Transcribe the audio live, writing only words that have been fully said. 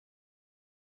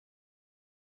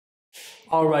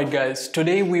Alright guys,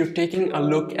 today we're taking a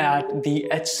look at the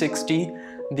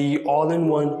H60, the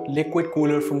all-in-one liquid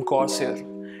cooler from Corsair.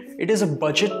 It is a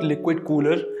budget liquid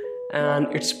cooler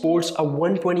and it sports a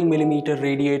 120mm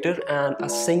radiator and a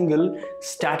single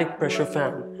static pressure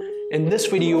fan. In this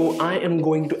video, I am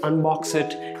going to unbox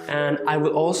it and I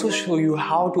will also show you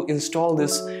how to install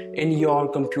this in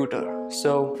your computer.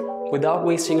 So without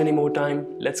wasting any more time,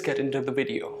 let's get into the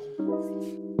video.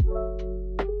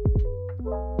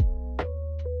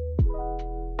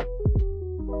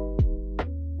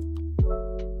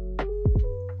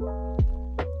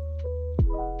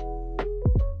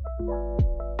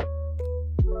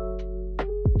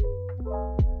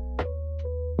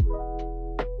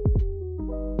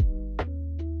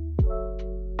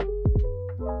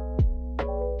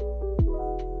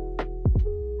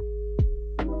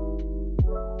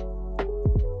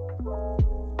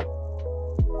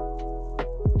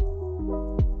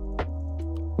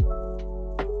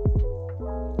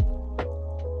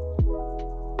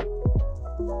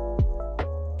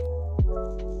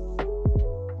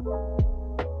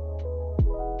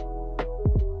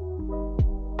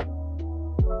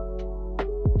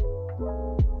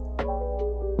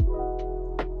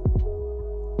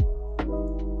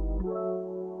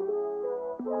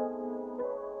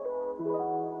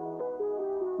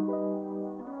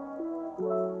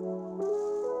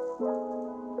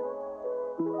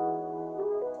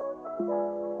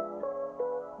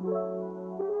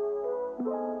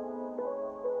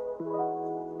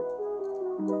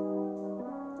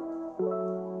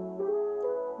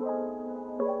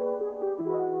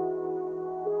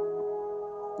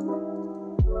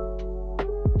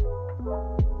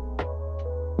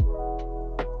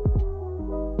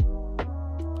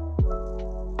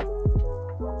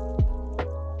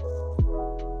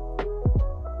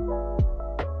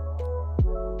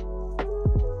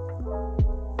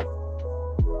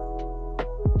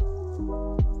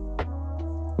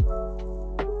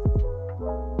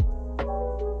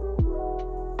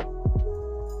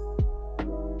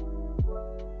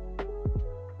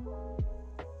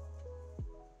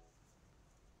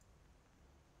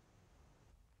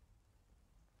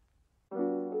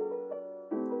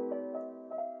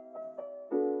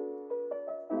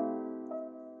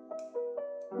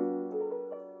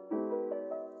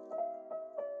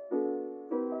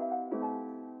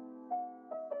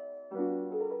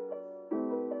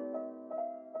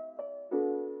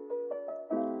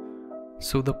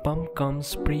 So the pump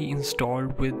comes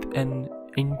pre-installed with an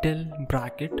Intel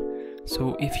bracket.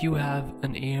 So if you have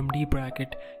an AMD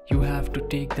bracket, you have to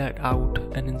take that out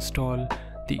and install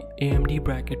the AMD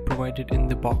bracket provided in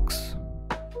the box.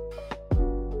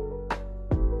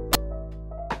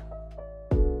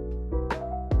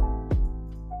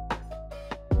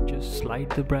 Just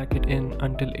slide the bracket in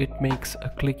until it makes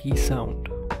a clicky sound.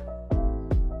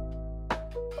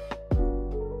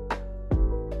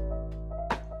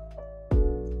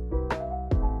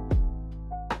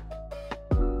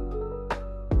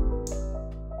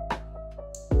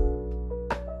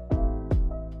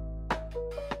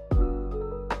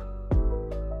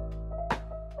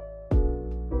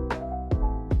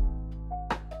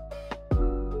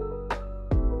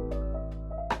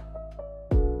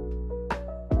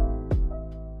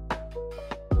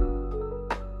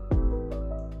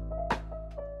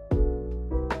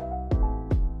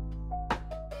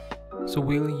 So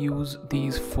we'll use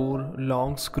these 4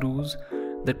 long screws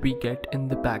that we get in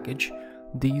the package.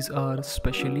 These are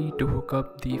specially to hook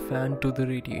up the fan to the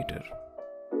radiator.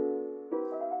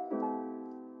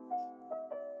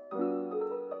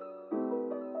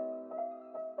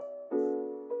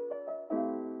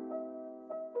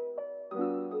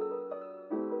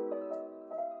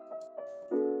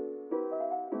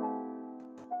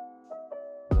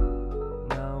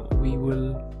 Now we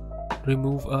will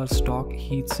remove our stock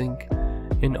heatsink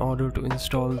in order to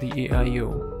install the AIO.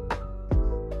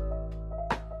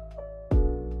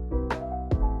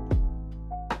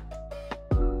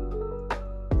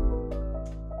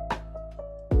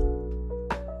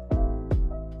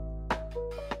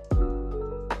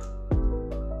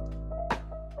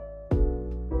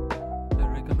 I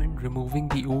recommend removing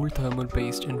the old thermal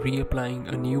paste and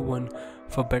reapplying a new one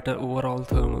for better overall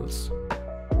thermals.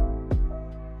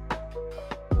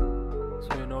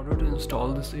 To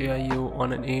install this AIO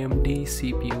on an AMD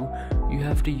CPU, you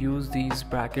have to use these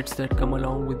brackets that come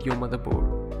along with your motherboard.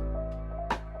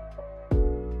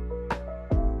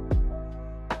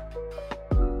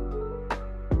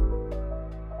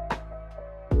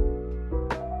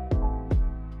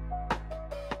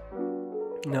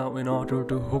 Now, in order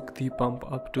to hook the pump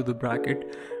up to the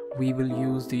bracket, we will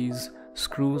use these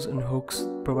screws and hooks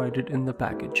provided in the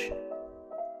package.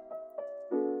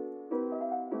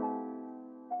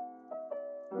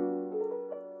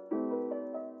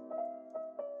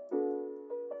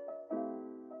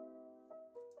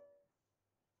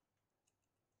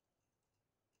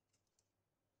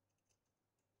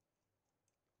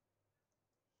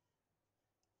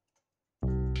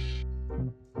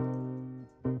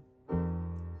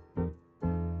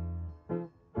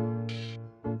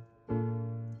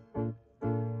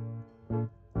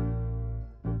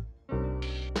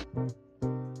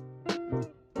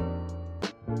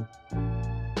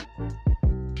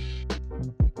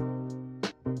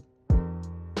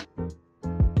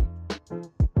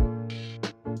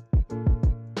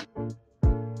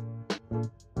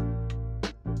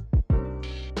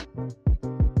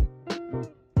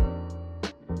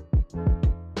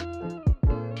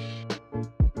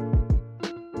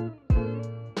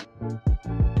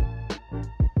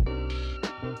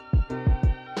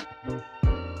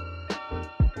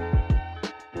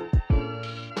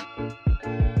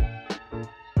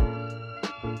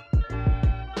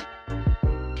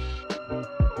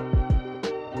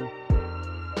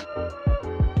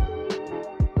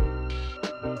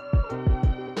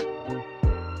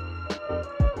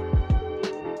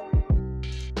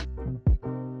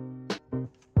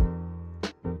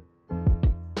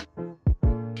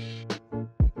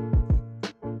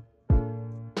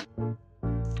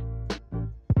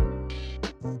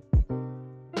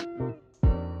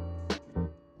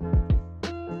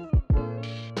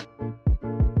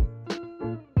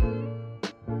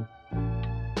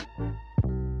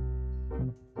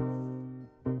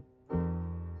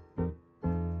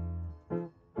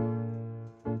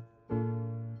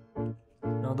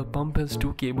 the pump has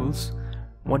two cables.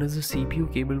 One is the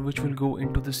CPU cable, which will go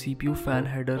into the CPU fan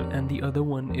header, and the other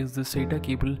one is the SATA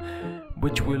cable,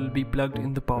 which will be plugged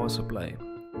in the power supply.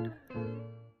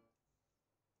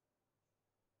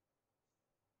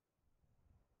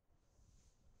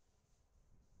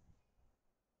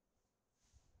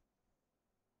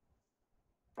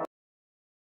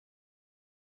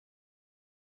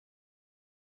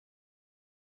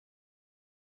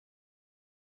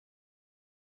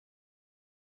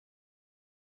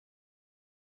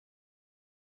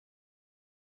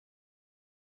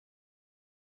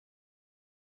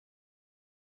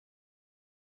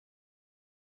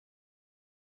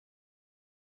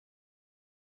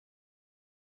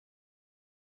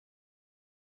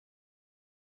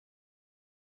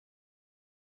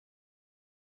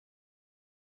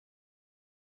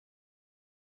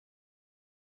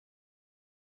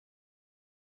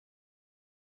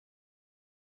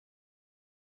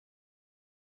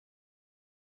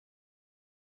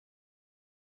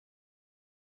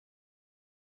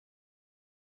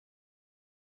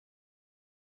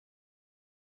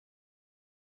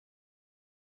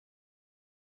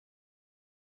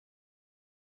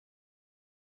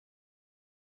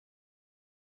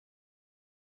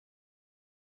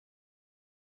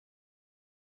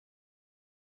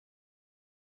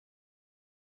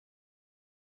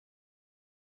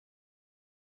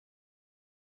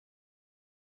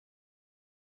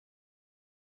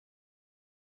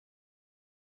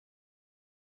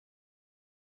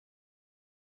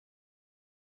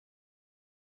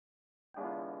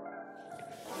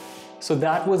 So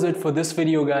that was it for this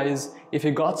video, guys. If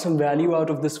you got some value out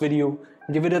of this video,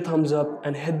 give it a thumbs up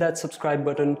and hit that subscribe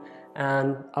button,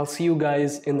 and I'll see you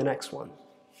guys in the next one.